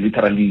fine. You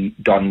literally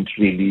don't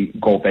really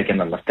go back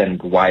and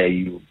understand why are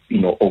you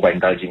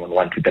overindulging on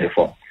 1, 2, 3,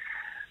 4.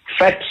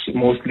 Fat,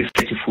 mostly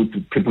fatty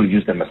food, people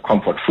use them as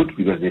comfort food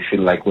because they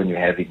feel like when you're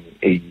having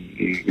a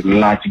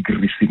large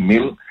greasy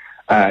meal,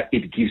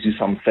 it gives you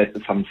some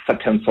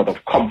certain sort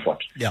of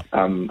comfort. Yeah.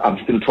 I'm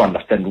still to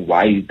understand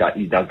why that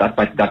does that,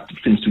 but that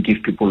seems to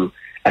give people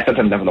a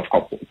certain level of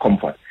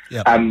comfort.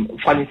 Yeah.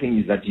 Funny thing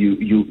is that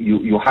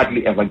you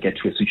hardly ever get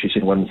to a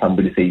situation when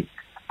somebody says,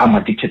 I'm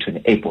addicted to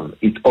an apple.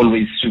 It's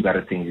always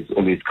sugary things, it's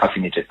always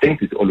caffeinated things,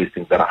 it's always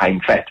things that are high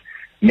in fat.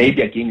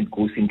 Maybe again it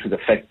goes into the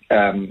fact,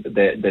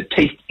 the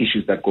taste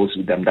issues that goes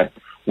with them, that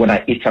when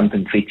I eat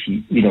something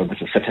fatty,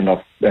 there's a certain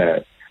of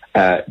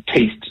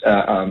taste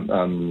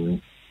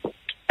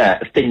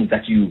things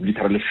that you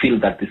literally feel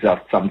that this is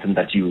something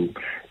that you'd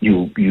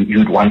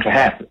want to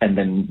have, and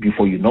then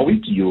before you know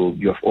it, you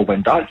have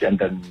overindulged, and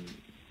then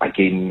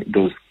again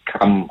those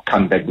come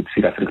back with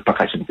serious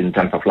repercussions in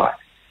terms of life.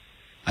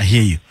 I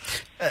hear you.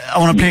 I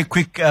want to play a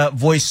quick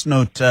voice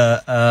note.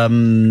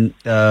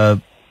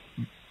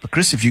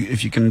 Chris,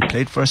 if you can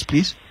play it for us,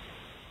 please.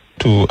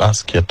 To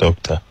ask your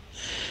doctor.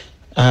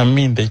 I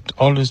mean, they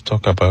always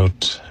talk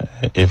about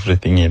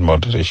everything in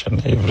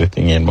moderation.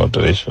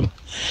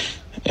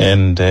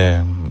 And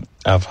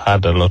I've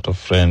had a lot of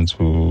friends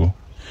who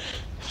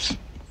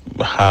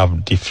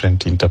have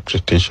different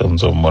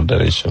interpretations of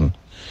moderation.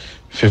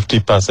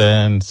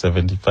 50%,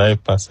 75%,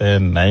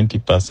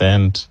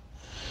 90%,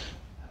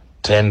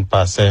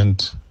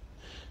 10%.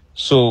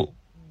 So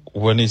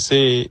when you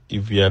say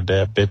if you are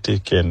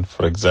diabetic and,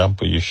 for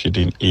example, you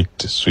shouldn't eat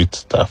sweet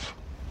stuff,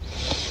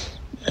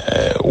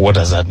 what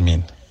does that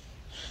mean?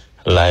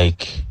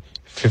 Like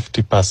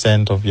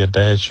 50% of your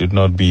diet should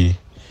not be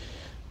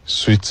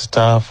sweet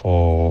stuff,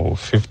 or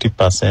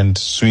 50%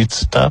 sweet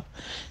stuff?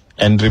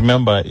 And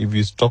remember, if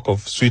you talk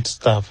of sweet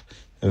stuff,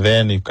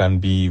 then it can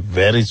be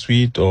very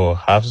sweet or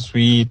half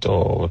sweet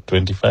or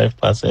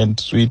 25%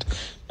 sweet.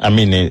 I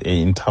mean,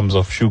 in terms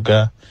of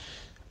sugar.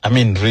 I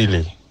mean,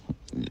 really.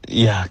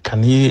 Yeah,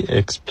 can you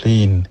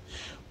explain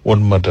what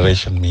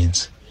moderation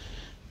means?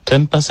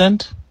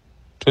 10%?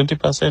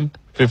 20%?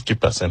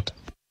 50%?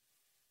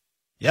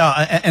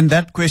 Yeah, and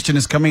that question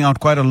is coming out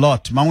quite a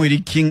lot.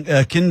 Mangwedi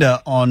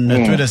Kinder on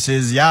Twitter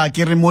says, "Yeah,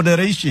 kiri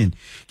moderation.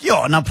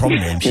 Yo, no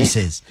problem." She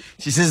says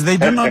they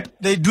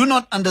do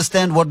not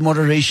understand what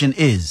moderation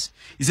is.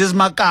 He says,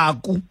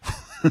 "Makaku,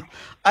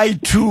 I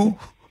too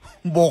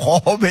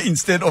bohobe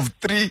instead of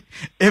 3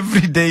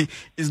 every day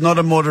is not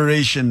a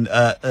moderation."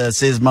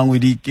 Says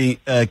Mangwedi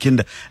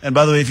Kinder. And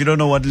by the way, if you don't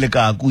know what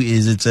lekaku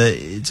is,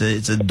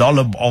 it's a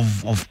dollop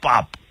of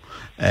pap.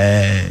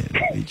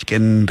 Which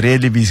can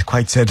really be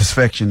quite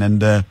satisfaction.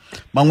 And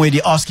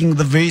Mangwedi asking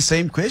the very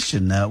same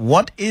question.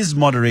 What is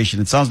moderation?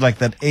 It sounds like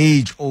that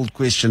age-old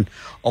question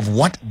of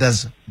what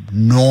does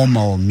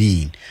normal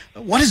mean?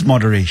 What is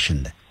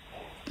moderation,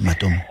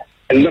 Matum?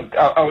 Look,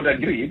 I would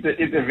agree.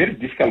 It's a very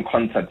difficult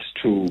concept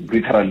to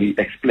literally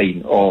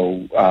explain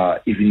or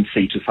even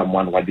say to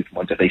someone what is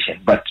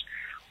moderation. But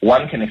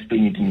one can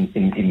explain it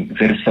in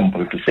very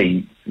simple to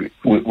say,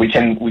 we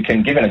can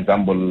give an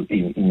example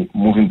in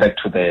moving back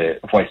to the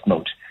voice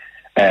note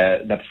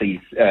that says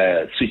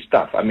sweet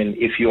stuff. I mean,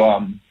 if you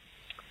are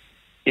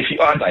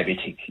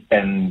diabetic,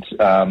 and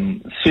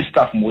sweet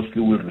stuff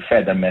mostly will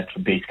refer them as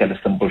basically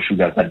simple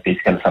sugars, that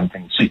basically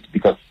something sweet,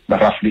 because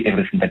roughly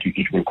everything that you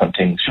eat will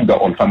contain sugar,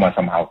 or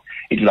somehow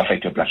it will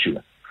affect your blood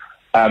sugar.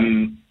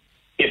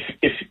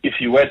 If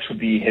you were to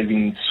be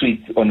having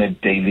sweets on a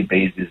daily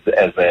basis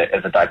as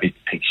a diabetic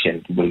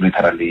patient, you will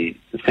literally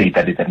say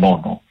that it's a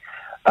no-no.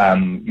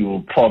 You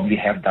will probably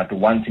have that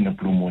once in a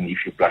blue moon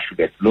if your blood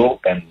sugar is low,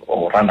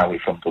 or run away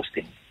from those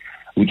things.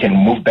 We can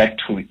move back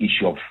to the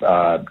issue of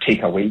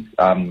takeaways.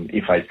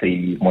 If I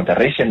say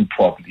moderation,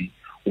 probably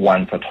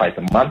once or twice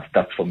a month.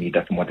 That's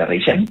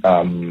moderation.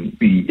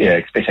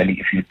 Especially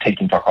if you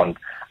take into account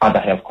other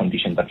health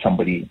conditions that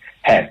somebody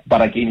has.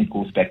 But again, it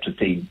goes back to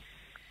saying,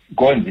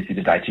 go and visit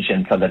a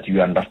dietitian so that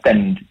you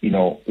understand,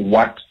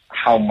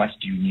 how much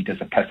do you need as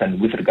a person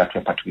with regard to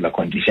a particular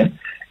condition,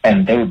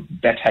 and they will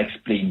better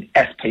explain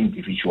as per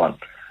individual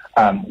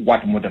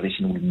what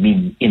moderation will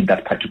mean in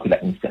that particular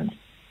instance.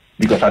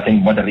 Because I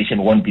think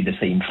moderation won't be the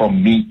same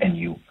from me and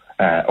you,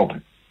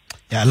 Open.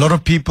 Yeah, a lot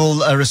of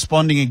people are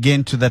responding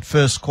again to that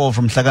first call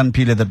from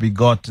Hlakaniphile that we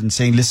got and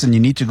saying, listen, you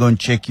need to go and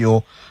check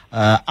your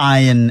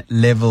iron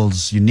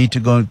levels. You need to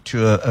go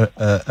to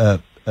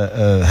a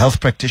health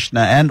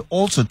practitioner and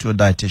also to a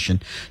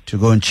dietitian to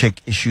go and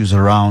check issues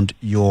around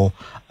your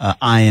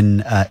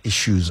iron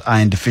issues,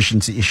 iron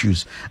deficiency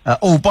issues.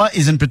 Opa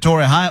is in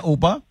Pretoria. Hi,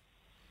 Opa.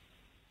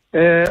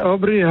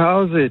 Aubrey,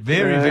 how's it?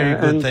 Very, very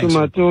good, and thanks.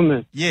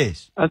 Tumatume.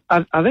 Yes. I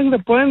think the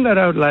point that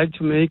I would like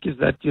to make is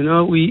that,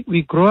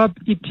 we grow up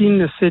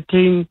eating a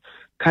certain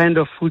kind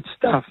of food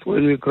stuff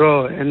when we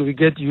grow, and we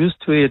get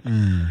used to it,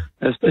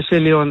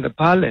 especially on the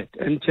palate.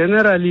 And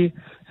generally,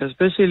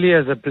 especially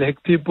as a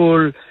black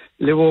people,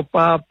 levo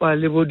papa,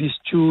 levo this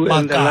stew,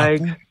 and the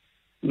like,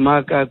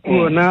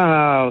 makaku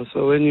now.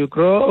 So when you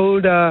grow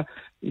older,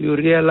 you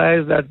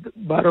realize that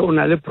baro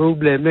unale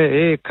problem,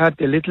 cut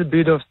a little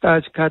bit of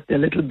starch, cut a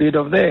little bit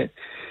of that.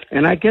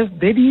 And I guess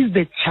that is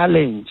the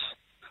challenge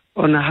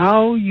on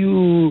how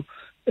you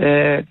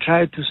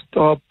try to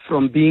stop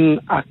from being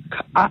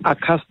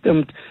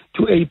accustomed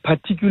to a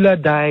particular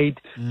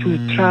diet,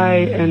 to try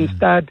and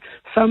start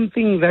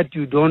something that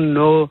you don't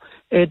know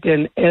at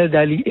an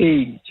elderly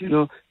age.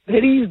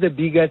 That is the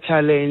bigger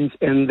challenge,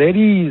 and that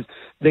is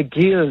the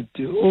guilt.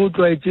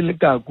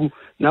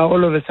 Now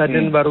all of a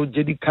sudden,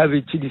 the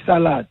cabbage, the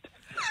salad.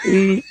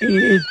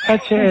 It's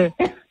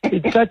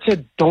such a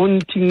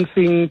daunting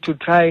thing to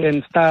try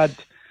and start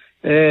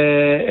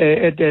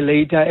at a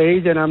later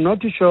age, and I'm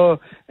not too sure.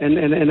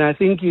 And I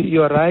think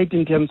you're right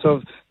in terms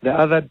of the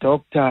other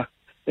doctor,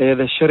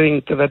 the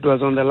shrink that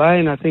was on the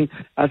line. I think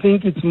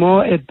it's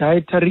more a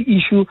dietary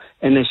issue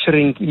and a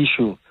shrink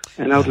issue.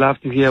 And I would love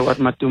to hear what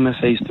Matume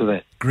says to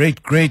that.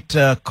 Great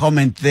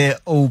comment there,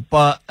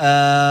 Opa.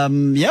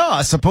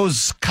 I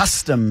suppose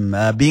custom,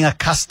 being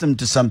accustomed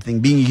to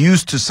something, being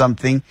used to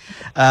something,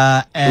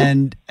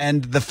 and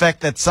the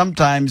fact that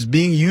sometimes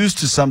being used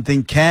to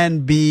something can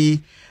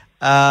be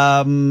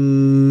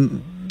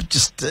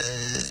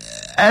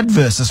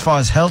adverse as far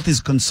as health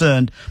is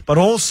concerned, but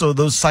also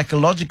those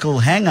psychological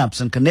hang-ups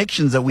and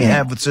connections that we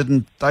have with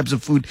certain types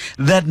of food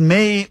that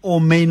may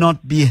or may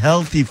not be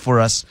healthy for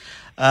us.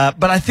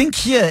 But I think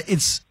here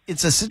it's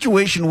a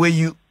situation where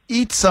you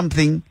eat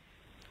something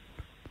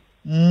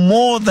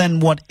more than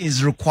what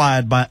is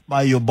required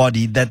by your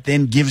body that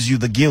then gives you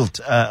the guilt.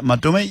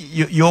 Matume,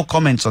 your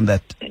comments on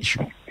that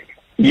issue?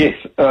 Yes.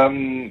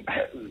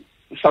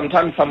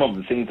 Sometimes some of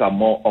the things are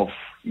more of,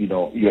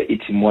 you're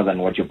eating more than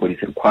what your body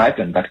is required,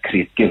 and that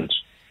creates guilt.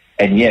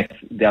 And yes,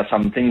 there are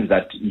some things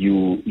that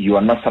you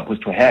are not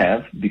supposed to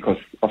have because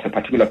of a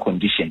particular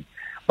condition.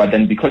 But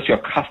then because you're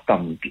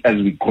accustomed, as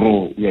we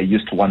grow, we are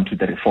used to 1, 2,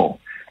 3, 4.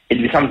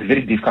 It becomes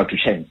very difficult to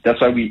change. That's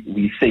why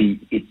we say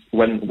it's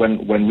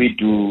when we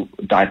do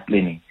diet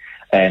planning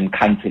and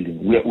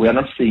counseling, we are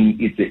not saying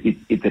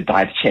it's a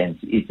diet change.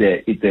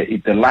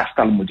 It's a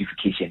lifestyle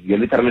modification. You're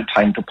literally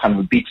trying to pan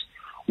a bit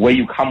where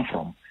you come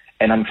from.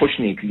 And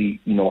unfortunately,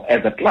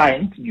 as a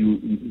client,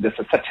 there's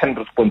a certain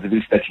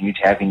responsibility that you need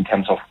to have in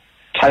terms of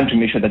trying to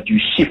make sure that you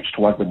shift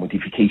towards the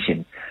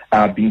modification.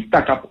 Being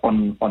stuck up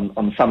on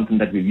something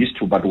that we're used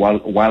to, but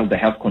while the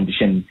health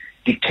condition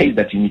dictates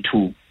that you need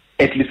to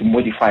at least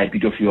modify a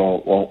bit of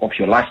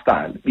your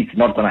lifestyle, it's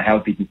not going to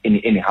help it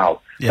anyhow.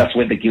 Yeah. That's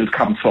where the guilt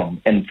comes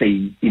from, and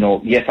say,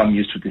 yes, I'm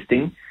used to this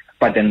thing,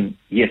 but then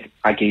yes,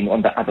 again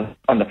on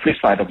the flip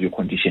side of your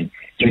condition,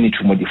 you need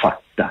to modify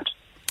that.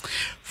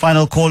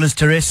 Final call is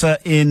Teresa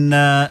in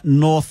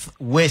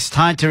Northwest.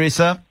 Hi,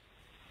 Teresa.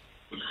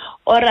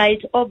 All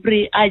right,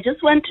 Aubrey, I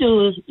just want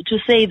to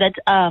say that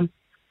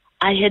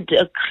I had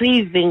a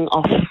craving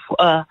of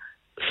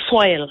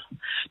soil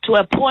to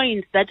a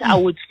point that I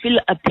would fill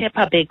a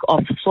paper bag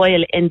of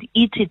soil and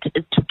eat it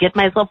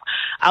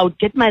I would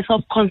get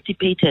myself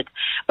constipated.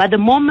 But the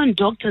moment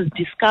doctors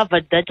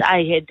discovered that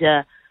I had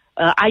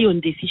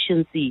iron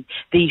deficiency,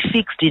 they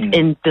fixed it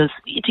and the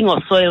eating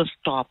of soil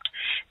stopped.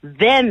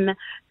 Then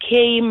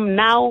came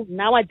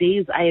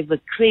nowadays I have a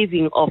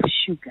craving of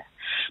sugar,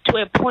 to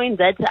a point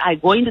that I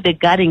go into the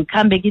garden,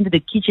 come back into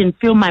the kitchen,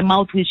 fill my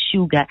mouth with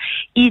sugar,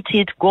 eat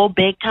it, go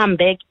back, come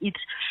back, eat.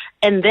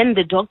 And then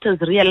the doctors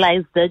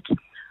realized that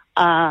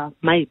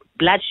my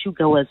blood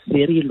sugar was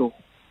very low.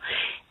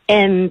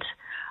 And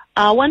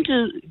I want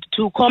to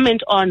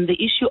comment on the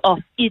issue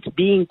of it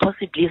being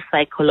possibly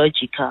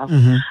psychological.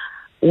 Mm-hmm.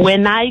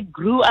 When I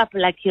grew up,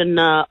 like in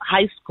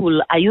high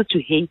school, I used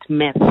to hate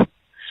math.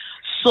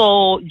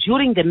 So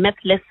during the math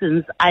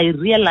lessons, I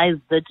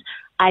realized that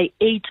I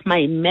ate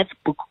my math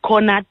book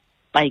corner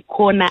by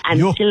corner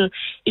until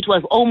it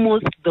was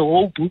almost the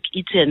whole book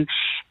eaten.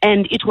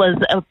 And it was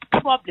a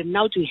problem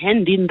now to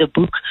hand in the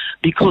book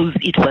because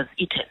it was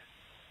eaten.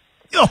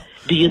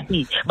 Do you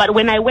see? But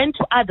when I went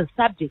to other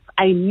subjects,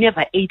 I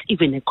never ate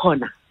even a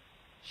corner.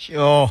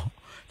 Sure.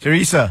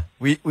 Teresa,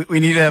 we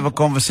need to have a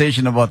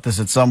conversation about this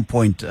at some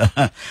point.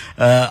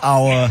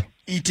 Our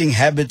eating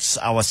habits,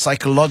 our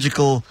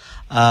psychological,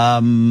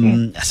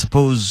 I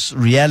suppose,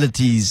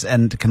 realities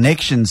and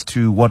connections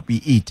to what we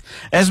eat.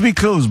 As we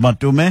close,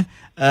 Matume,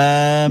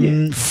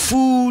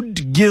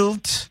 food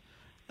guilt,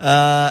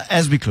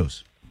 as we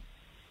close.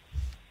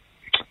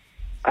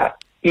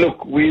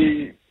 Look,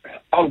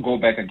 I'll go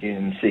back again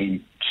and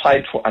say,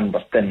 try to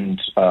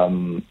understand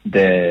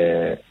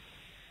the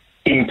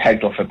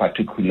impact of a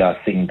particular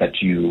thing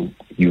that you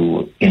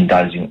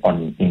indulging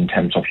on in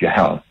terms of your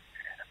health.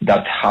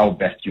 That's how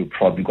best you're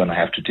probably going to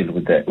have to deal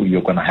with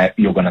you're going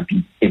to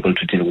be able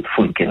to deal with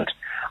full guilt.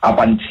 Up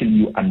until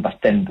you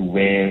understand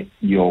where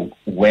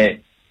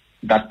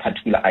that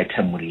particular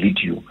item will lead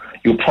you,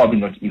 you'll probably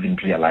not even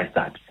realize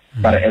that.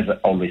 But as I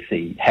always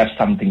say, have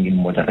something in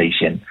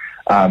moderation.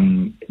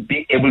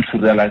 Be able to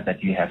realize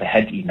that you have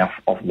had enough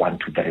of 1,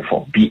 2, 3,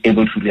 4. Be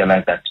able to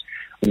realize that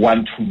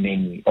one too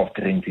many of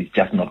drinks is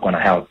just not going to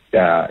help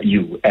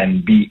you,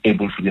 and be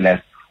able to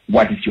realize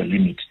what is your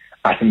limit.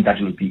 I think that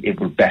will be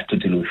able best to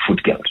deal with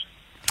food guilt.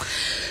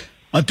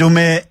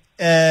 Matume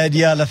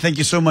Diala, thank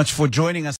you so much for joining us.